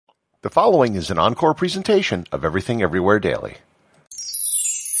The following is an encore presentation of Everything Everywhere Daily.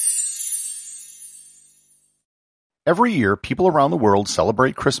 Every year, people around the world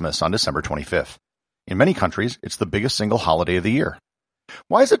celebrate Christmas on December 25th. In many countries, it's the biggest single holiday of the year.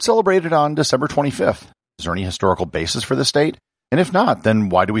 Why is it celebrated on December 25th? Is there any historical basis for this date? And if not, then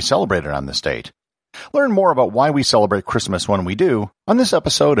why do we celebrate it on this date? Learn more about why we celebrate Christmas when we do on this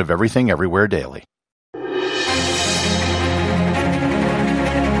episode of Everything Everywhere Daily.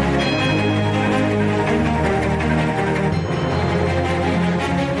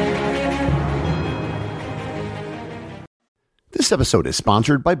 This episode is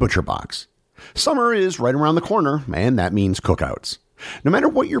sponsored by ButcherBox. Summer is right around the corner, and that means cookouts. No matter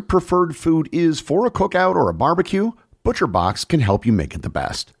what your preferred food is for a cookout or a barbecue, ButcherBox can help you make it the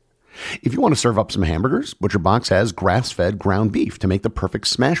best. If you want to serve up some hamburgers, ButcherBox has grass-fed ground beef to make the perfect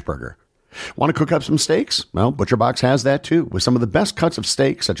smash burger. Want to cook up some steaks? Well, ButcherBox has that too, with some of the best cuts of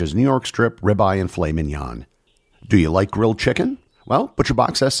steak such as New York strip, ribeye, and filet mignon. Do you like grilled chicken? Well,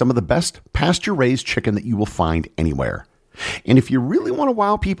 ButcherBox has some of the best pasture-raised chicken that you will find anywhere. And if you really want to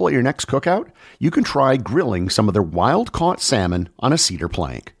wow people at your next cookout, you can try grilling some of their wild-caught salmon on a cedar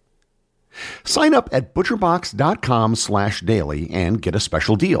plank. Sign up at butcherbox.com/daily and get a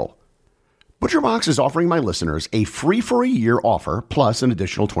special deal. ButcherBox is offering my listeners a free-for-a-year offer plus an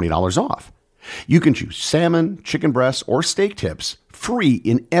additional $20 off. You can choose salmon, chicken breasts, or steak tips free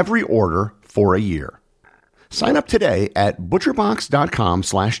in every order for a year. Sign up today at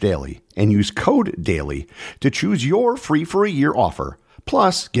butcherbox.com/daily and use code DAILY to choose your free-for-a-year offer,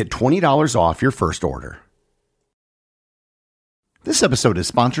 plus get $20 off your first order. This episode is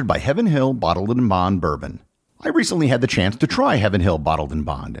sponsored by Heaven Hill Bottled & Bond Bourbon. I recently had the chance to try Heaven Hill Bottled &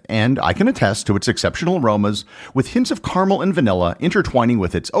 Bond, and I can attest to its exceptional aromas with hints of caramel and vanilla intertwining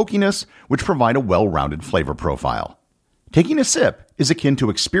with its oakiness, which provide a well-rounded flavor profile. Taking a sip is akin to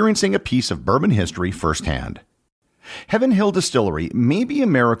experiencing a piece of bourbon history firsthand. Heaven Hill Distillery may be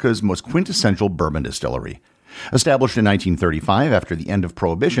America's most quintessential bourbon distillery. Established in 1935 after the end of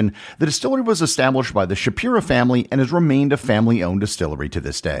Prohibition, the distillery was established by the Shapiro family and has remained a family-owned distillery to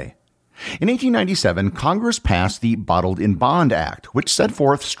this day. In 1897, Congress passed the Bottled in Bond Act, which set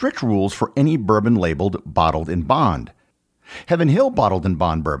forth strict rules for any bourbon labeled Bottled in Bond. Heaven Hill Bottled in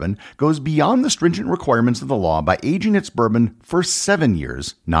Bond Bourbon goes beyond the stringent requirements of the law by aging its bourbon for 7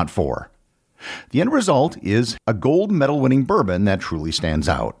 years, not 4. The end result is a gold medal-winning bourbon that truly stands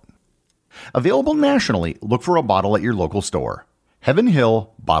out. Available nationally, look for a bottle at your local store. Heaven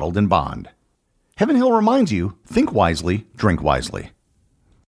Hill Bottled in Bond. Heaven Hill reminds you, think wisely, drink wisely.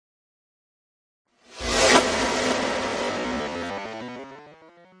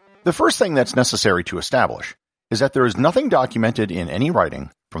 The first thing that's necessary to establish is that there is nothing documented in any writing,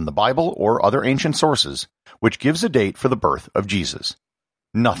 from the Bible or other ancient sources, which gives a date for the birth of Jesus.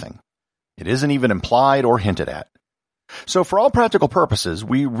 Nothing. It isn't even implied or hinted at. So for all practical purposes,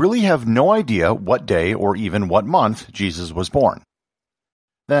 we really have no idea what day or even what month Jesus was born.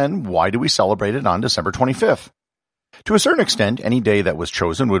 Then why do we celebrate it on December 25th? To a certain extent, any day that was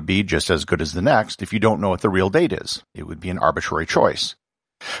chosen would be just as good as the next if you don't know what the real date is. It would be an arbitrary choice.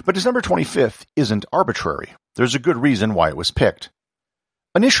 But December 25th isn't arbitrary. There's a good reason why it was picked.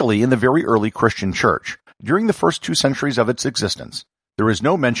 Initially, in the very early Christian church, during the first 2 centuries of its existence, there is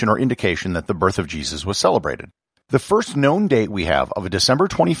no mention or indication that the birth of Jesus was celebrated. The first known date we have of a December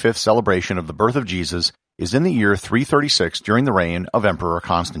 25th celebration of the birth of Jesus is in the year 336 during the reign of Emperor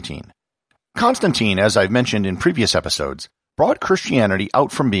Constantine. Constantine, as I've mentioned in previous episodes, brought Christianity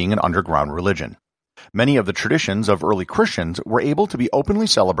out from being an underground religion. Many of the traditions of early Christians were able to be openly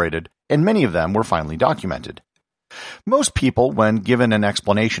celebrated, and many of them were finally documented. Most people, when given an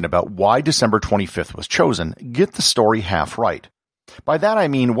explanation about why December 25th was chosen, get the story half right. By that I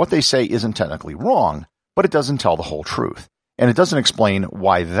mean what they say isn't technically wrong, but it doesn't tell the whole truth, and it doesn't explain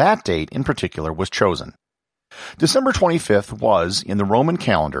why that date in particular was chosen. December 25th was, in the Roman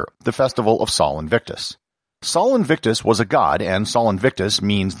calendar, the festival of Sol Invictus. Sol Invictus was a god, and Sol Invictus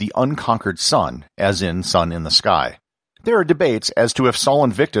means the unconquered sun, as in sun in the sky. There are debates as to if Sol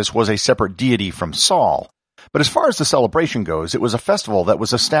Invictus was a separate deity from Sol, but as far as the celebration goes, it was a festival that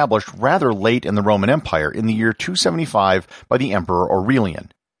was established rather late in the Roman Empire in the year 275 by the Emperor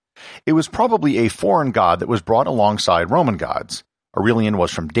Aurelian. It was probably a foreign god that was brought alongside Roman gods. Aurelian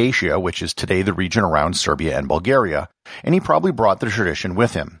was from Dacia, which is today the region around Serbia and Bulgaria, and he probably brought the tradition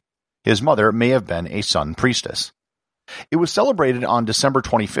with him. His mother may have been a sun priestess. It was celebrated on December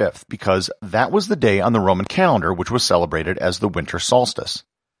 25th because that was the day on the Roman calendar which was celebrated as the winter solstice.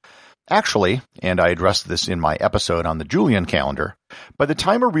 Actually, and I addressed this in my episode on the Julian calendar, by the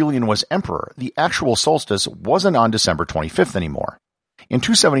time Aurelian was emperor, the actual solstice wasn't on December 25th anymore. In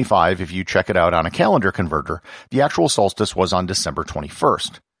 275, if you check it out on a calendar converter, the actual solstice was on December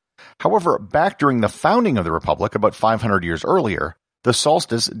 21st. However, back during the founding of the Republic about 500 years earlier, the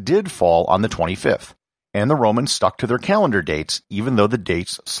solstice did fall on the 25th, and the Romans stuck to their calendar dates even though the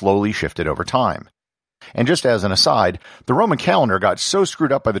dates slowly shifted over time. And just as an aside, the Roman calendar got so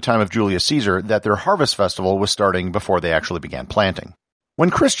screwed up by the time of Julius Caesar that their harvest festival was starting before they actually began planting. When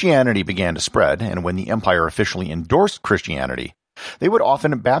Christianity began to spread, and when the empire officially endorsed Christianity, they would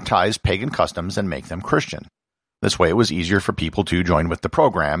often baptize pagan customs and make them Christian. This way it was easier for people to join with the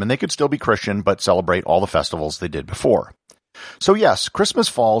program, and they could still be Christian but celebrate all the festivals they did before. So yes, Christmas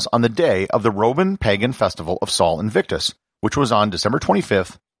falls on the day of the Roman pagan festival of Sol Invictus, which was on December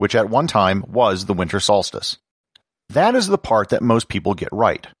 25th, which at one time was the winter solstice. That is the part that most people get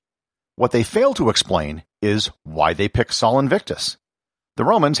right. What they fail to explain is why they pick Sol Invictus. The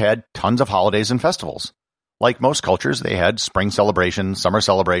Romans had tons of holidays and festivals. Like most cultures, they had spring celebrations, summer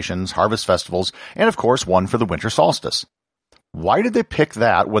celebrations, harvest festivals, and of course one for the winter solstice. Why did they pick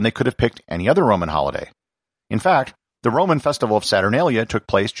that when they could have picked any other Roman holiday? In fact, the Roman festival of Saturnalia took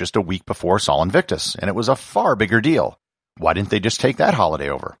place just a week before Sol Invictus, and it was a far bigger deal. Why didn't they just take that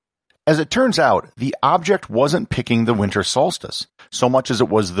holiday over? As it turns out, the object wasn't picking the winter solstice, so much as it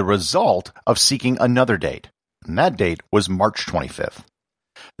was the result of seeking another date, and that date was March 25th.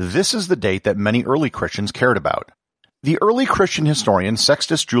 This is the date that many early Christians cared about. The early Christian historian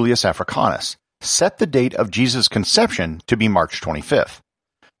Sextus Julius Africanus set the date of Jesus' conception to be March 25th.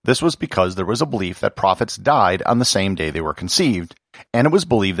 This was because there was a belief that prophets died on the same day they were conceived, and it was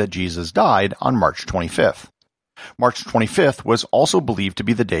believed that Jesus died on March 25th. March 25th was also believed to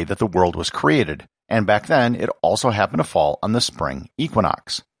be the day that the world was created, and back then it also happened to fall on the spring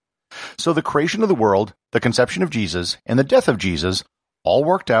equinox. So the creation of the world, the conception of Jesus, and the death of Jesus all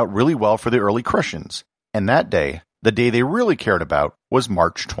worked out really well for the early Christians, and that day, the day they really cared about, was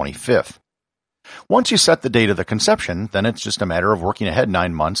March 25th. Once you set the date of the conception, then it's just a matter of working ahead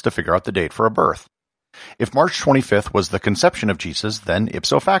 9 months to figure out the date for a birth. If March 25th was the conception of Jesus, then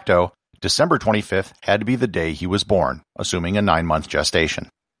ipso facto, December 25th had to be the day he was born, assuming a 9-month gestation.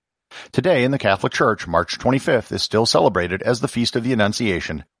 Today in the Catholic Church, March 25th is still celebrated as the Feast of the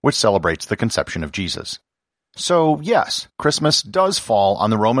Annunciation, which celebrates the conception of Jesus. So, yes, Christmas does fall on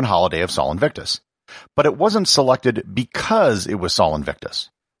the Roman holiday of Sol Invictus, but it wasn't selected because it was Sol Invictus.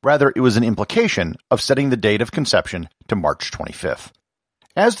 Rather, it was an implication of setting the date of conception to March 25th.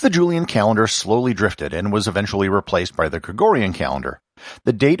 As the Julian calendar slowly drifted and was eventually replaced by the Gregorian calendar,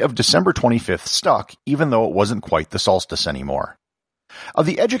 the date of December 25th stuck even though it wasn't quite the solstice anymore. Of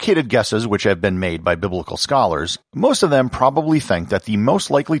the educated guesses which have been made by biblical scholars, most of them probably think that the most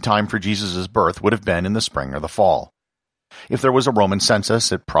likely time for Jesus' birth would have been in the spring or the fall. If there was a Roman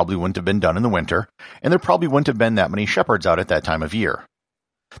census, it probably wouldn't have been done in the winter, and there probably wouldn't have been that many shepherds out at that time of year.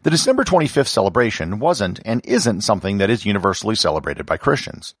 The December 25th celebration wasn't and isn't something that is universally celebrated by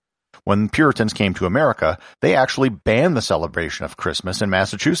Christians. When Puritans came to America, they actually banned the celebration of Christmas in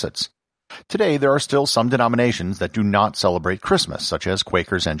Massachusetts. Today, there are still some denominations that do not celebrate Christmas, such as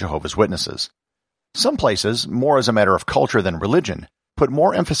Quakers and Jehovah's Witnesses. Some places, more as a matter of culture than religion, put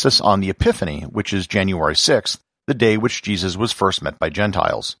more emphasis on the Epiphany, which is January 6th, the day which Jesus was first met by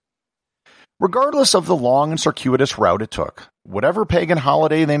Gentiles. Regardless of the long and circuitous route it took, whatever pagan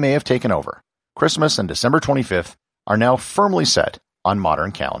holiday they may have taken over, Christmas and December 25th are now firmly set on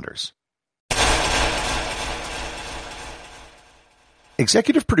modern calendars.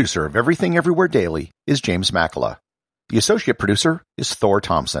 Executive producer of Everything Everywhere Daily is James Makala. The associate producer is Thor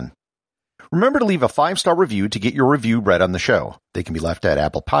Thompson. Remember to leave a 5-star review to get your review read on the show. They can be left at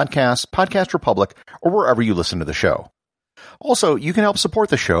Apple Podcasts, Podcast Republic, or wherever you listen to the show. Also, you can help support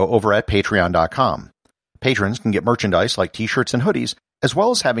the show over at Patreon.com. Patrons can get merchandise like t-shirts and hoodies, as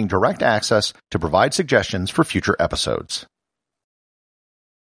well as having direct access to provide suggestions for future episodes.